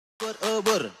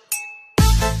Forever.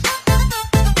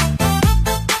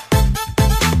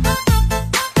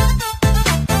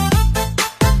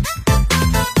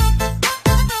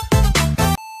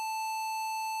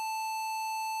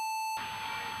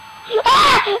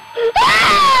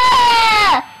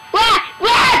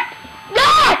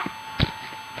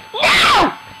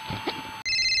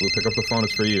 Blue, pick up the phone.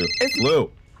 It's for you. It's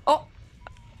Blue. Oh,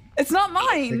 it's not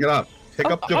mine. Pick it up. Pick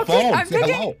up your okay, phone. I'm Say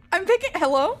picking, hello. I'm picking.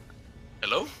 Hello.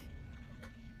 Hello?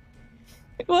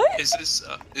 What? Is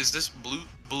this blue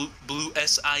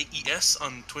SIES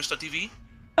on Twitch.tv?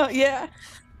 Oh yeah.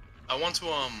 I want to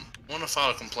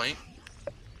file a complaint.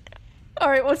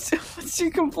 All right. What's your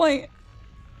complaint?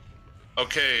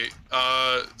 Okay.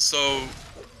 So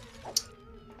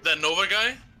that Nova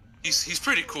guy, he's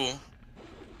pretty cool.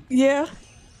 Yeah.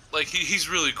 Like he's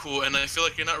really cool, and I feel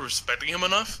like you're not respecting him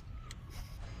enough.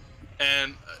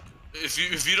 And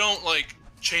if you don't like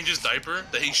change his diaper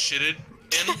that he shitted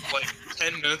in like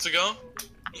 10 minutes ago,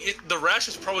 the rash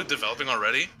is probably developing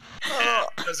already. And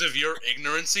because of your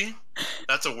ignorancy,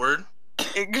 that's a word.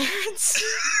 Ignorance.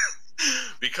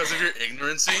 Because of your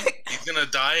ignorancy, he's gonna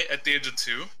die at the age of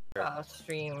 2.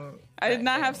 Stream. I did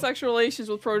not have sexual relations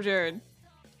with Pro Jared.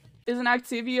 Isn't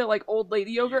Activia like old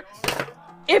lady yogurt?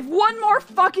 If one more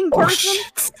fucking person,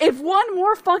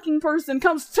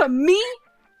 comes to me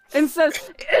and says,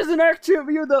 "Isn't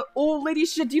Activia the old lady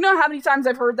shit?" Do you know how many times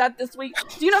I've heard that this week?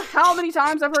 Do you know how many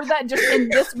times I've heard that just in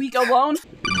this week alone?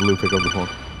 Blue, pick up the phone.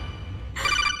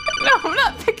 No, I'm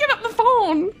not picking up the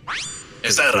phone.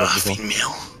 Is that a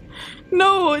female?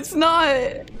 No, it's not.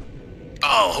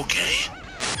 Oh, okay.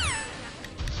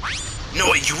 Know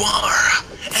what you are.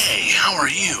 Hey, how are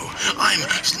you? I'm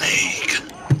Snake.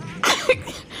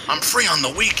 I'm free on the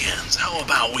weekends. How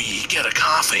about we get a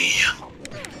coffee?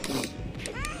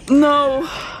 No.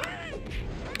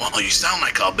 Well, you sound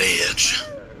like a bitch.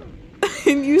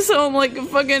 And you sound like a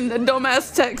fucking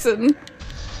dumbass Texan.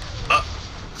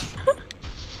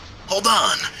 Hold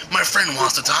on. My friend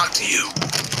wants to talk to you.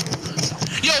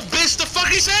 Yo, bitch, the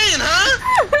fuck you saying, huh?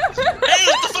 Hey,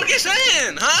 what the fuck you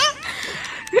saying, huh?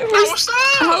 What's up?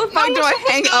 How the fuck do I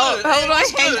hang up? How do I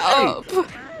hang up?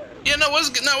 Yeah, no, what's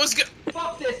good? No, what's good?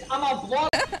 Fuck this, I'm on blog.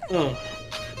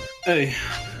 Hey.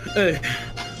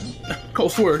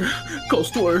 Coast word.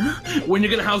 When you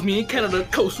gonna house me in Canada?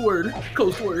 Coast word.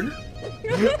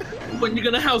 When you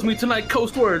gonna house me tonight?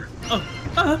 Coast word.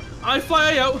 I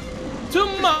fly out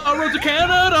tomorrow to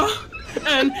Canada,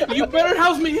 and you better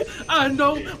house me. I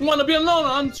don't wanna be alone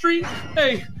on the street.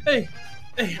 Hey.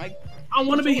 I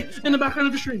wanna be in the background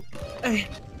of the street. Hey.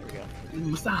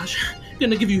 Massage.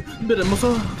 Gonna give you a bit of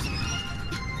massage.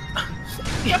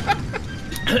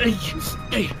 Hey.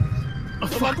 Oh,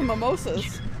 What about the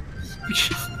mimosas?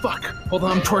 Fuck. Hold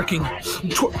on, I'm twerking.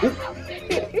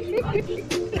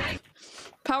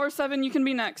 Power 7, you can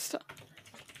be next.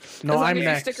 No, As long I'm as you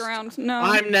next. Stick around. No.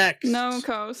 I'm next. No,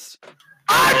 Coast.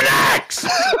 I'm next!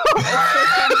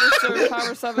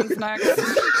 Power 7's next.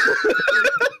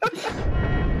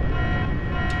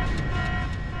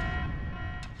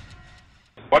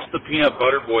 Watch the peanut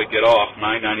butter boy get off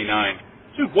 $9.99.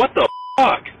 Dude, what the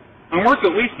fuck? I'm worth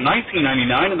at least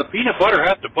 $19.99 and the peanut butter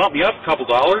has to bump me up a couple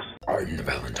dollars. I'm the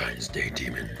Valentine's Day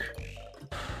demon.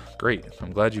 Great.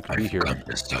 I'm glad you could be here. I've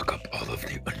come to suck up all of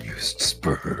the unused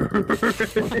sperm.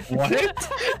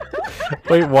 What?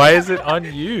 Wait, why is it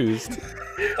unused?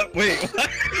 Wait, what?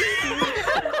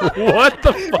 What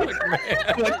the fuck,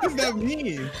 man? What does that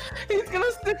mean? He's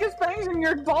gonna stick his fangs in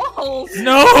your balls.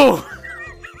 No!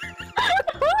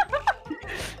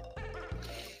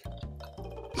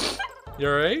 You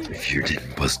alright? If you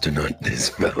didn't bust a nut this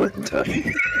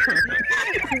Valentine,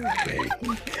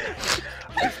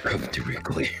 I've come to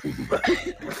reclaim my...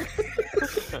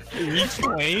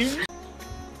 Reclaim?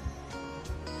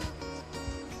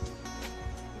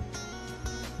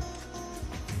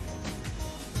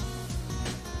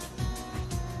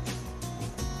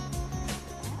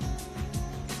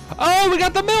 Oh, we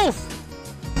got the MILF!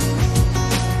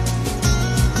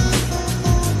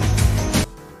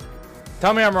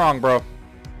 Tell me I'm wrong, bro.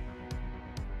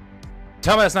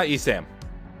 Tell me that's not Esam.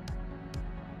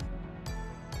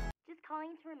 Just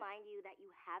calling to remind you that you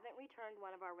haven't returned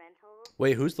one of our rentals.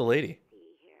 Wait, who's the lady? Let's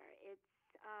see here. It's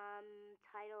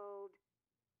titled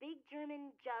Big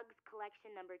German Jugs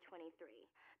Collection number 23.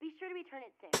 Be sure to return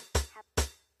it soon.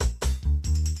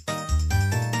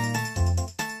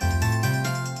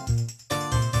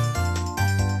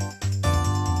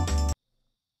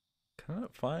 Can I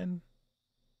not find?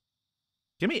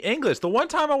 Give me English. The one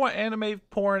time I want anime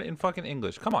porn in fucking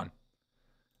English. Come on.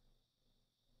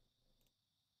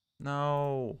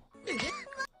 No.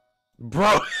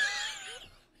 Bro.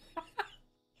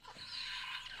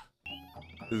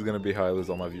 This is gonna be how I lose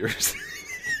all my viewers.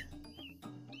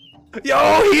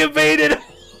 Yo, he evaded!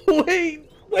 Wait,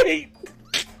 wait!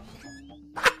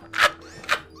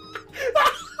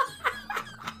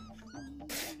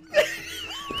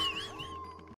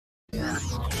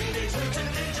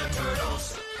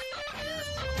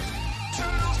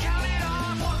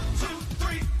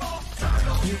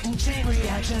 Chain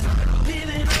reaction,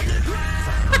 living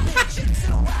underground.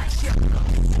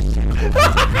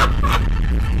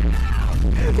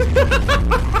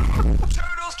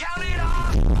 Turtles count it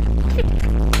off.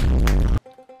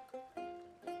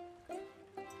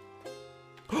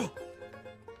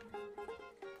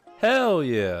 Hell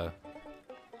yeah!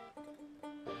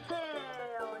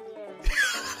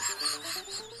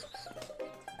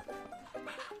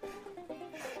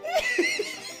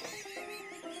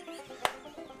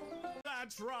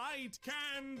 That's right,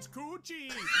 canned coochie.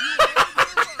 You heard it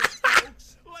here first,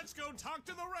 folks. Let's go talk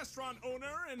to the restaurant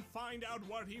owner and find out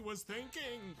what he was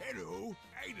thinking. Hello,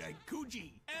 I like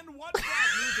coochie. And what brought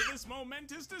you to this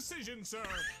momentous decision, sir?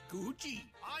 Coochie.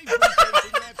 I've been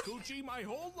chasing that coochie my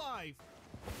whole life.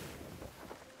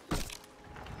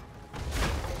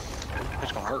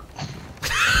 It's gonna hurt.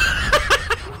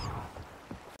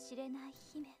 知れない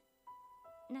姫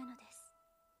なのです。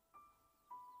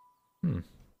 Hmm.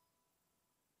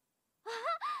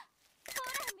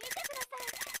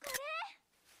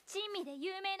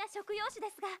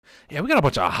 Yeah, we got a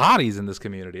bunch of hotties in this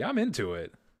community. I'm into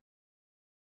it.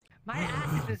 My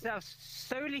ass is reserved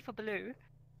solely for blue.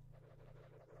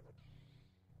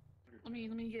 Let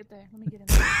me get there. Let me get in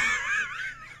there.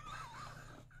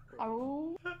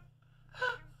 Oh.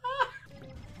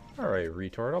 Alright,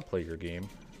 retard, I'll play your game.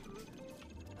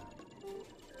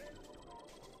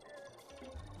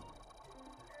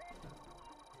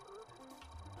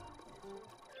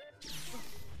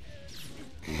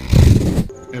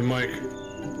 Hey, Mike.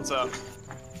 What's up?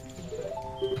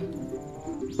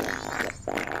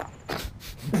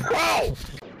 Ow!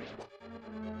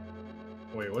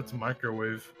 Wait, what's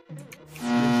microwave?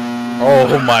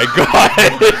 Oh my god!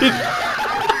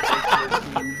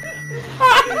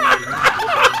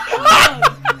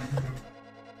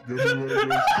 Why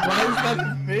is that the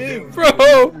thing?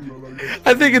 Bro!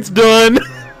 I think it's done!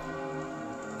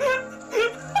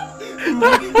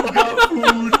 Why is that?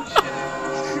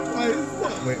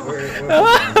 Wait, where?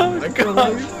 Oh my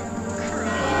god!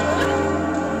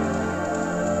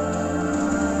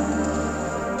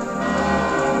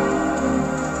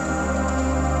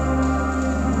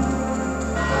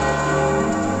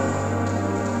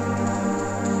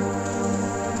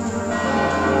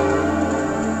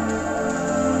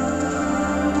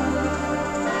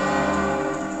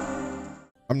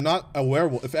 I'm not a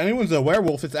werewolf. If anyone's a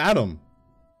werewolf, it's Adam.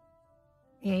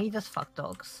 Yeah, he just fuck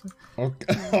dogs.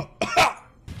 Okay.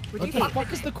 What the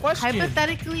fuck is the question?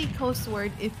 Hypothetically,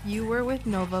 Coastward, if you were with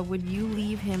Nova, would you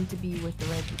leave him to be with the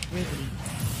Ridley?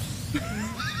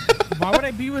 Why would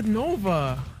I be with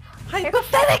Nova?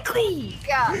 Hypothetically!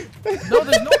 Yeah. No,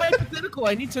 there's no hypothetical.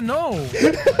 I need to know.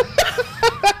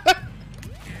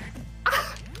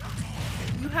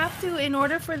 You have to, in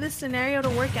order for this scenario to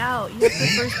work out, you have to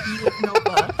first be with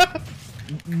Nova.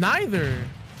 Neither.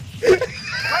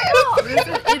 Why not? This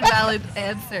is an invalid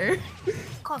answer.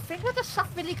 God, think what the stuff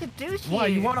Ridley could do to Why,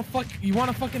 you. you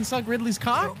wanna fucking suck Ridley's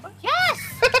cock? Yes!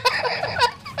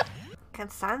 Can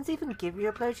Sans even give you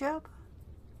a blowjob?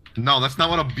 No, that's not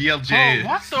what a BLJ is.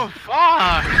 What the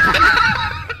fuck?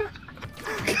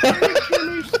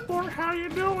 How you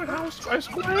doing? How's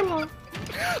Squirrel?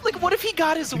 Like, what if he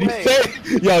got his Did you way? say,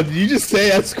 yo, did you just say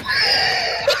that's?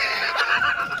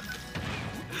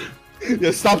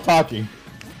 Yeah, stop talking.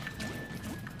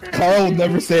 Carl will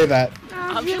never say that.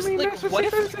 I'm just like, what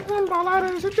if...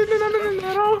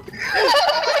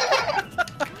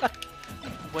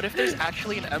 What if there's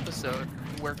actually an episode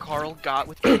where Carl got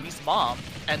with Jimmy's mom,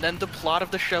 and then the plot of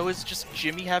the show is just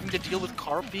Jimmy having to deal with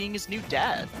Carl being his new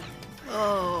dad?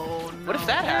 Oh no. What if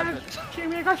that happened?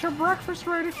 Jimmy, I got your breakfast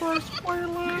ready for a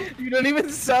spoiler. You don't even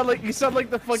sound like you sound like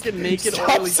the fucking naked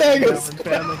Stop oily saying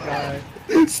Family it. Guy.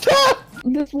 Stop!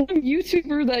 This one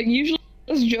YouTuber that usually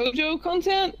does JoJo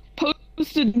content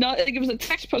posted not like it was a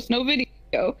text post, no video,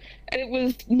 and it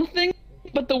was nothing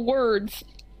but the words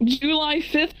July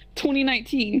 5th,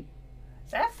 2019.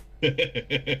 Seth?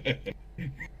 There's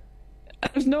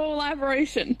no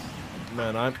elaboration.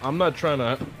 Man, I'm not trying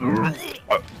to.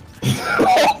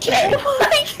 Okay. Oh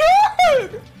my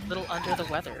god! A little under the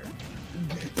weather.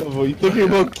 Oh, you thinking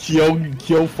about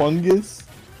Kyo fungus?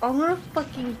 I'm gonna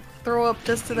fucking throw up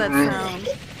just to that sound.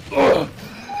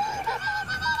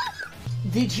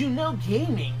 Did you know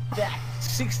gaming back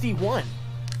 61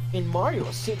 in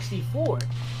Mario 64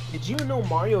 Did you know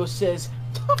Mario says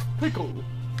tough pickle?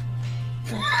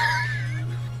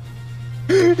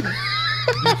 Did you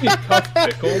say tough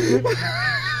pickle?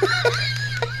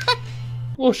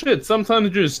 Well, shit.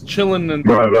 Sometimes just chilling and.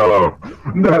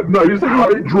 That nice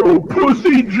hydro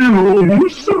pussy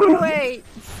juice. Wait.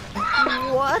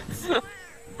 What?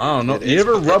 I don't know. You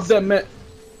ever rub that man?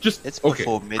 Just it's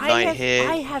before midnight here.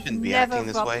 I have Shouldn't be never acting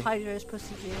this rubbed way. Hydro's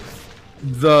pussy juice.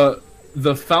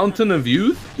 The fountain of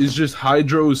youth is just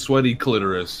hydro sweaty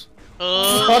clitoris.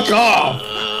 Fuck off!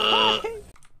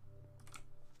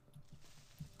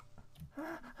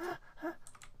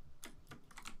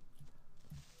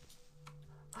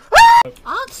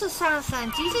 Answer,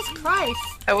 San-san, Jesus Christ.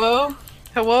 Hello?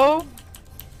 Hello?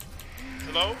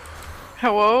 Hello?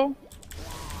 Hello?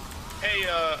 Hey,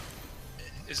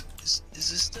 is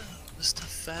this the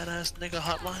fat ass nigga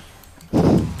hotline?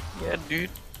 Yeah, dude.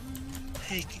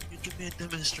 Hey, can you give me a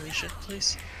demonstration,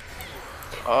 please?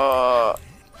 Yeah.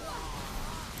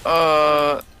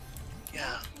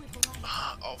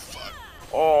 Oh fuck.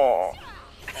 Oh. Oh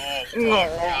fuck. Yeah,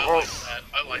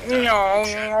 I like that.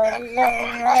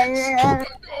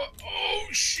 Oh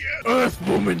shit. Earth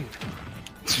woman.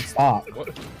 Stop.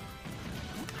 What?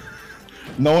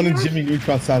 No one in Jimmy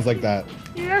Neutron sounds like that.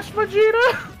 Yes,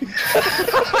 Vegeta.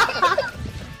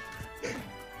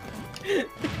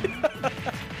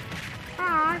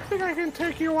 I think I can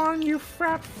take you on, you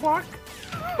fat fuck.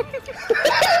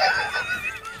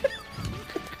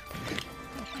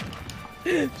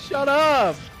 Shut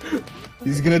up!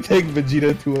 He's gonna take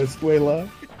Vegeta to Escuela.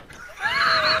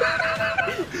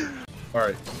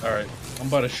 Alright. I'm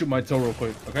about to shoot my toe real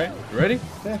quick, okay? You ready?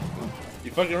 Yeah.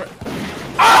 You fucking ready?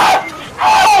 Ah!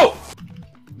 Oh!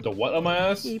 The what on my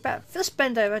ass? You better just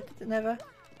bend over, never.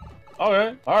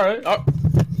 Alright. Alright,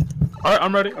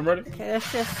 I'm ready. Okay,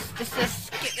 let's just get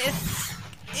this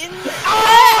in.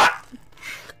 Ah!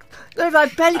 No, I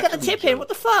barely got the tip in. What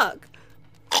the fuck?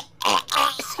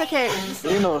 It's okay. Just,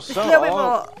 You know, just a little bit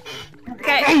more.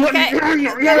 Okay. I'm gonna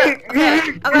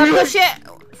push it.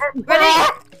 Ready?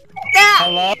 Yeah.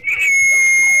 Hello?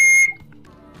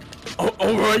 Oh,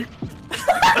 alright.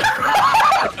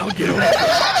 I'll get him.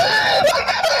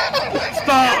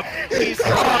 Stop! He's so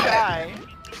shy.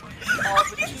 Oh,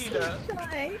 Vegeta.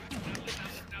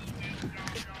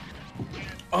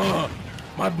 Oh,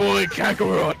 my boy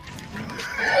Kakarot.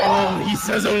 Oh, he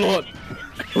says a lot.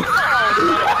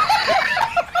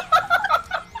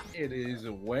 It is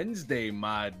Wednesday,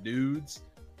 my dudes.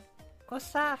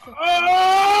 What's that?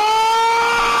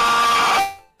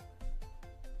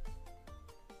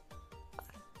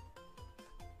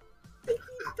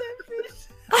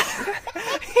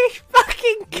 He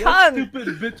fucking What cunt! stupid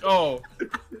bitch? Oh.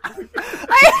 I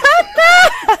had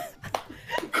that!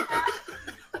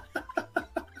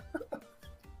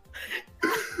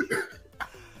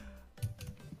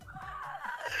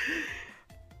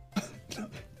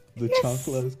 The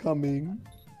chocolate is coming.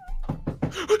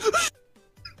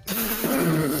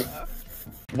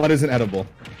 What is an edible?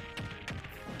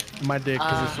 My dick,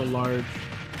 because it's so large.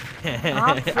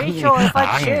 I'm pretty sure if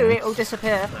I chew, it'll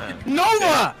disappear.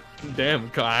 Nova! Damn,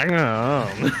 hang on.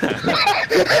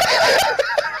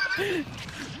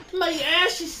 My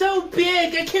ass is so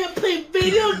big, I can't play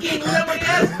video games without my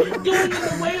ass going in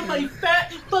the way of my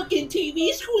fat fucking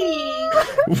TV screen.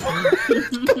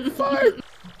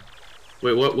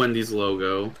 Wait, what Wendy's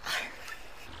logo?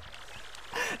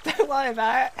 Don't worry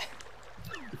about it.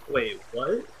 Wait,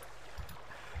 what?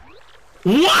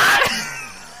 What?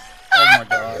 Oh my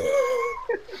god.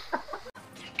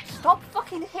 Stop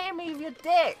fucking hitting me with your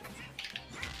dick.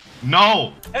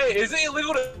 No! Hey, is it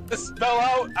illegal to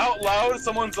spell out loud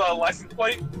someone's license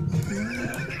plate?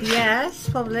 Yes,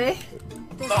 probably.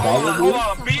 Hold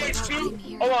on,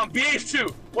 BH2? Hold on,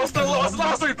 BH2. What's the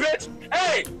last three, bitch?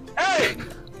 Hey! Hey,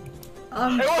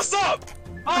 what's up?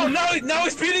 Oh, now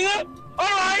he's beating up?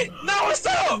 Alright, now what's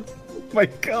up? Oh my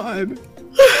god.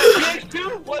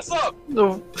 BH2, what's up?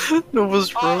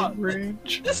 Nova's road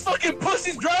rage. This fucking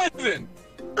pussy's driving!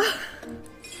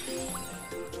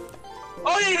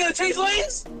 Oh yeah, you're gonna change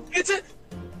lanes? It's it.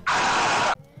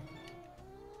 Ah!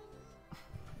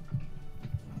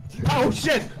 Oh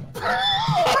shit!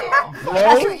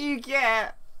 That's what you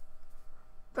get.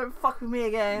 Don't fuck with me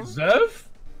again. Zev?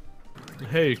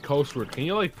 Hey, Coastward, can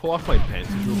you like pull off my pants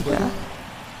real quick?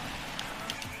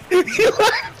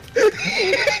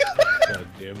 God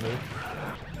damn it.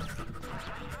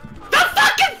 The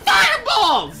fucking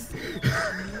fireballs!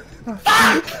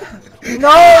 Fuck!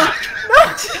 No!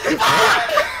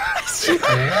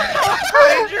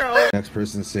 Next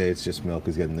person say it's just milk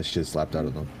is getting the shit slapped out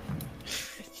of them.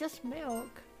 It's just milk.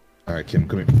 Alright, Kim,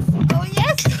 come here. Oh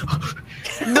yes!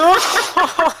 No!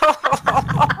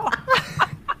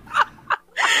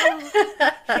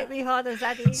 Hit me harder,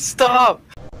 Zaddy. Stop!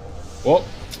 Well,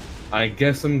 I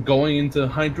guess I'm going into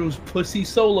Hydro's pussy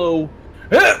solo.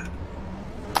 Ah!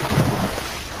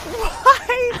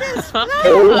 Why this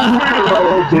Oh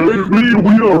yeah, baby,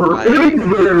 we are in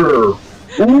there!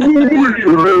 Oh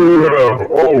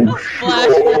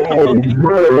yeah! Oh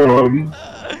man!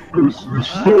 This is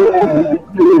so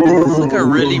good! This is like a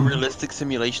really realistic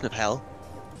simulation of hell.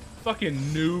 Fucking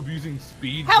noob using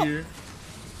speed Help! here.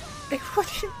 It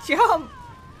wouldn't jump.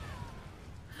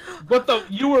 What the?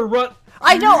 You were run.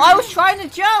 I know, I was trying to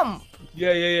jump.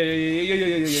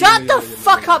 Yeah. Shut the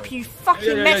fuck up, you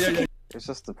fucking Mexican. It's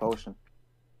just the potion.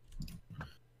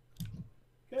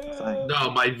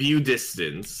 No, my view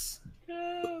distance.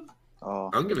 Oh.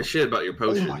 I don't give a shit about your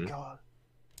potion. Oh my god.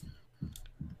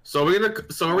 So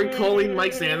are we calling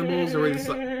Mike's animals, or are we just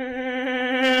like...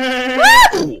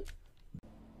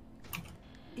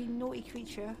 You naughty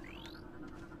creature.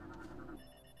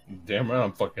 Damn right,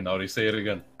 I'm fucking naughty. Say it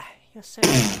again. You're so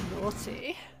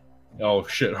naughty. Oh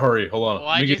shit! Hurry, hold on.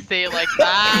 Why'd you say it like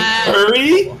that?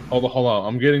 Hurry! Hold on.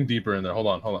 I'm getting deeper in there. Hold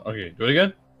on. Okay, do it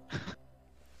again.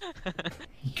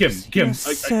 Kim. You're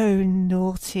so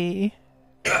naughty.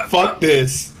 Fuck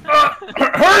this.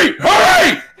 Hurry!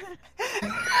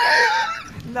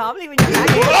 No, I'm leaving you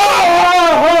hanging.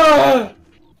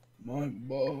 My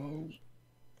balls.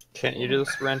 Can't you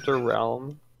just rent a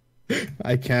realm?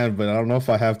 I can, but I don't know if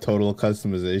I have total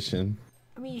customization.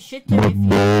 I mean, you should do it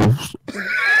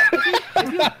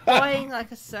if you're buying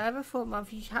like a server for a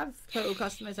month, you have total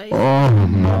customization. Oh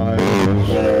my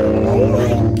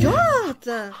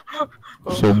God!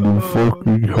 Someone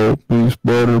fucking help me,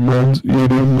 Spider-Man's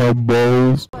eating my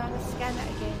balls. Scan that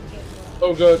again.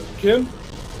 Oh god, Kim?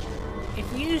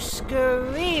 If you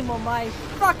scream on my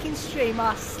fucking stream,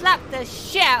 I'll slap the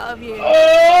shit out of you. Oh!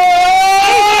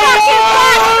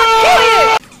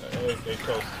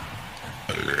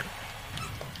 Hey,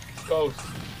 Ghost.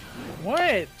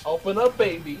 What? Open up,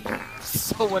 baby.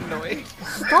 So annoying.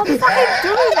 Stop fucking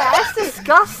doing that. That's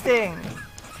disgusting.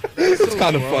 It's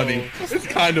kind of funny. It's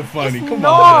kind of funny. Come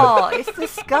No, on. it's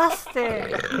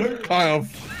disgusting. Kind of.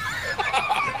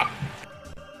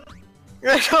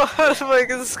 I know how to make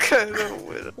this kind of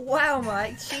weird. Wow,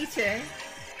 Mike, cheating.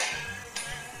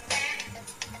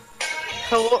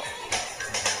 Hello.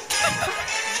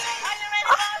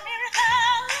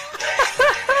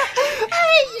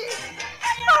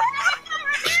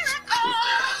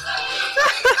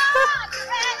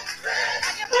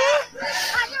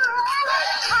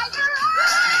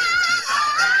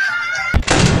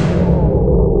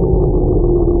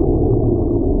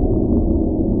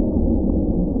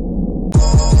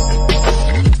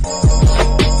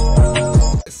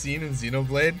 Scene in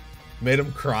Xenoblade made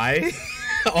him cry,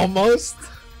 almost.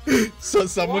 So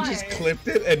someone just clipped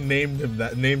it and named it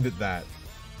that.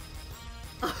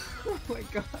 Oh my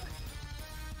god.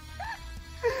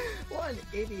 What an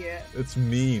idiot. It's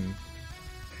mean.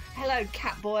 Hello,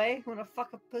 cat boy. Wanna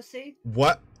fuck a pussy?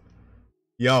 What?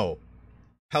 Yo.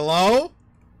 Hello?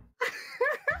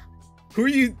 Who are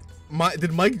you?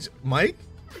 Did Mike? I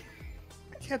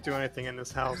can't do anything in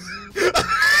this house.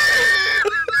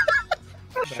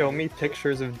 Show me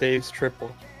pictures of Dave's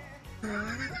triple.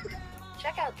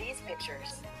 Check out these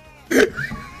pictures.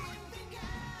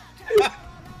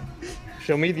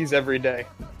 Show me these every day.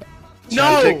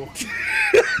 No!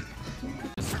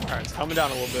 Alright, it's coming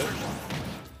down a little bit.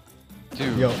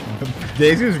 Dude. Yo,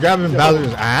 Daisy was grabbing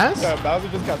Bowser's ass? Yeah, Bowser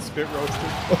just got spit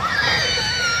roasted.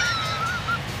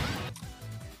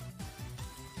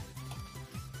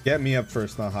 Get me up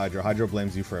first, not Hydro. Hydro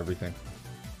blames you for everything.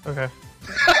 Okay.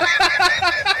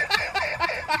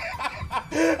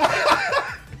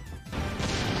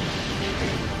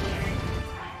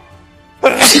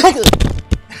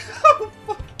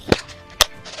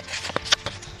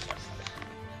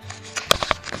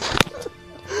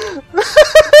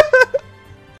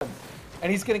 And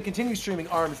he's going to continue streaming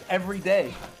ARMS every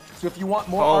day. So if you want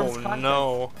more ARMS content,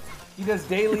 no. he does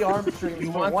daily ARMS streams.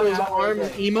 You for want 1 those hour a ARMS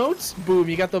day. emotes? Boom,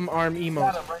 you got them ARM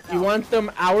emotes. You want them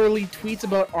hourly tweets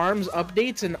about ARMS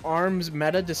updates and ARMS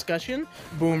meta discussion?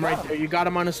 Boom, right there. You got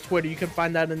him on his Twitter. You can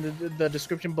find that in the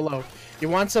description below. You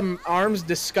want some ARMS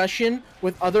discussion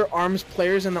with other ARMS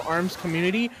players in the ARMS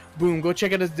community? Boom, go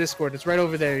check out his Discord. It's right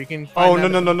over there. You can find Oh, that.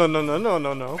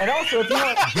 no. And also, if you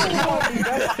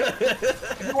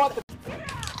want the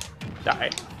Die.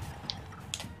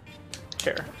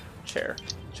 Chair.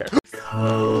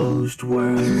 Closed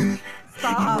word.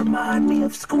 You remind me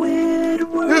of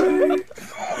Squidward,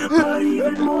 but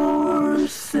even more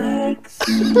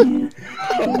sexy.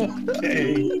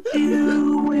 Need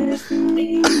you with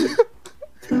me.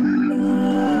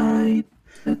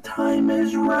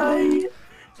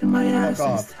 My ass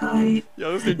is tight.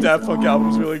 Yo, this new Daft Punk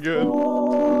album's really good.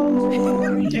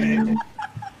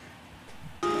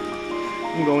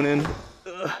 I'm going in.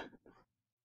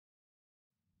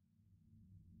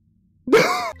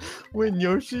 When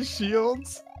Yoshi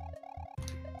shields,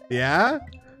 Yeah?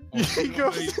 he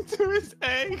goes into his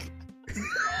egg.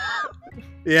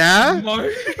 Yeah? Are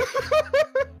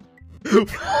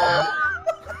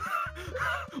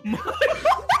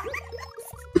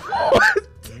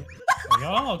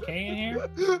y'all okay in here?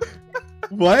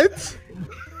 What? Is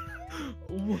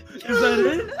that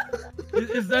it?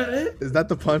 Is that it? Is that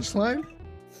the punchline?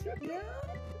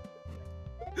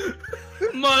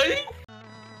 Mike?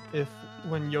 If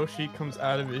when Yoshi comes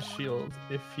out of his shield,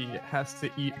 if he has to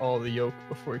eat all the yolk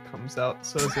before he comes out,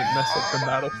 so does it mess up the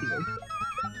battlefield?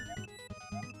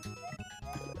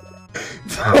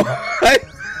 What?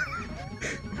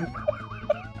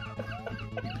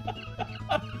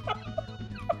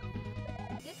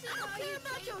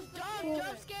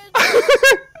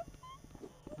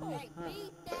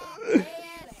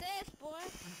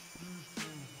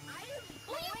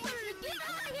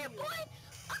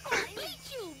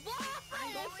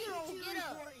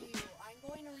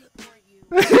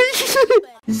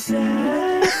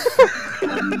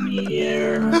 Come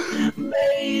here,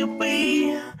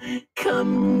 baby.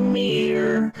 Come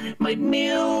here. My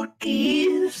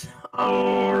milkies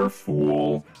are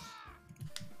full.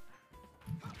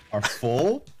 Are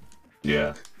full?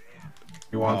 Yeah.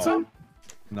 You want No. some?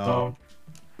 No.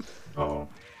 Oh.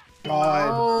 God.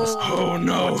 Oh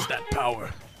no. What's that power?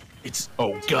 It's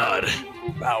oh god.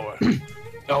 Power.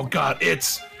 Oh god,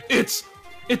 it's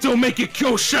Omega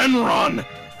Kyo Shenron!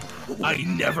 I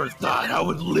never thought I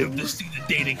would live to see the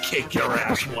day to kick your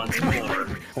ass once more.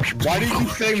 Why did you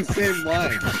say the same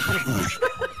line?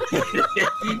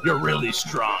 You're really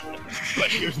strong, but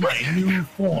here's my new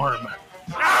form.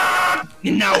 Ah!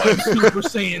 And now I'm Super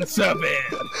Saiyan 7!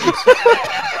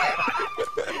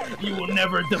 You will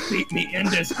never defeat me in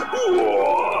this.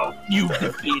 You've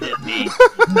defeated me.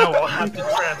 Now I'll have to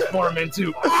transform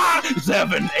into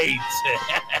 7-8.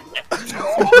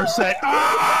 Super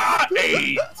Saiyan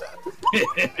 8.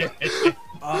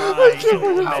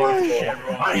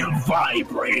 I am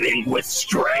vibrating with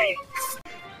strength.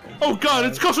 Oh god,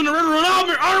 it's Ghost in the Red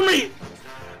Road Army!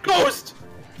 Ghost!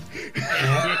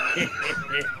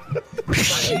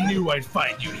 I knew I'd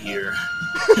find you here.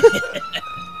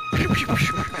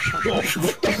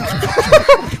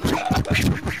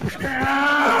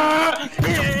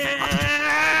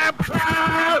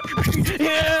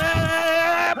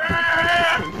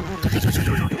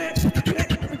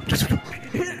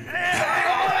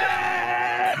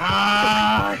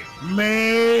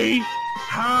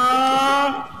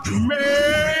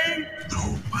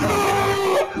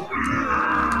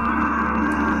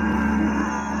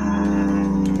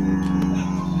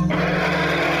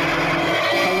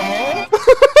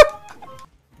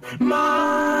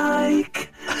 Mike,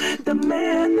 the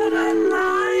man that I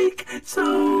like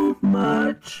so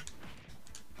much.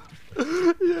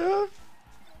 Yeah.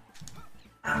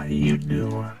 How you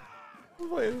doing?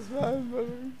 Playing Smash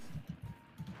Brothers.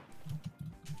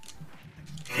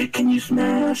 Can you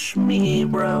smash me,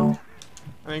 bro?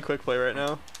 I need quick play right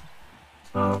now.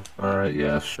 Oh, alright,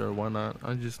 yeah. Sure, why not?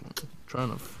 I'm just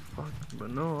trying to fuck, but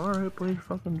no, alright, play your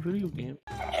fucking video game.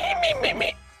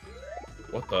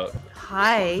 What the?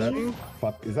 Hi.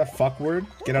 Is that fuck word?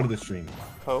 Get out of the stream.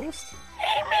 Post?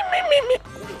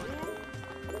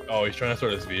 Oh, he's trying to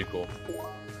start his vehicle.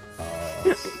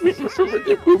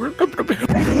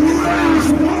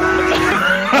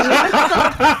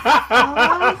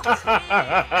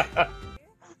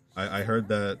 I heard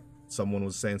that someone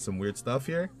was saying some weird stuff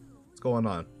here. What's going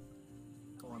on?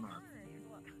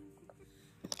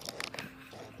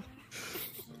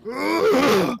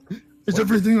 Is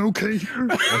everything okay here?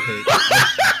 Okay.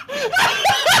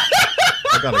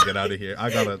 I gotta get out of here. I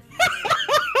gotta.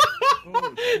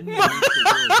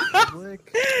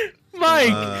 Mike!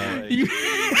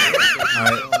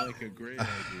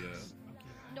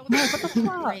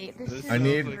 I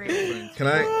need. Can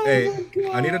I? Hey,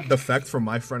 I need a defect from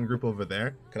my friend group over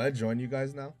there. Can I join you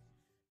guys now?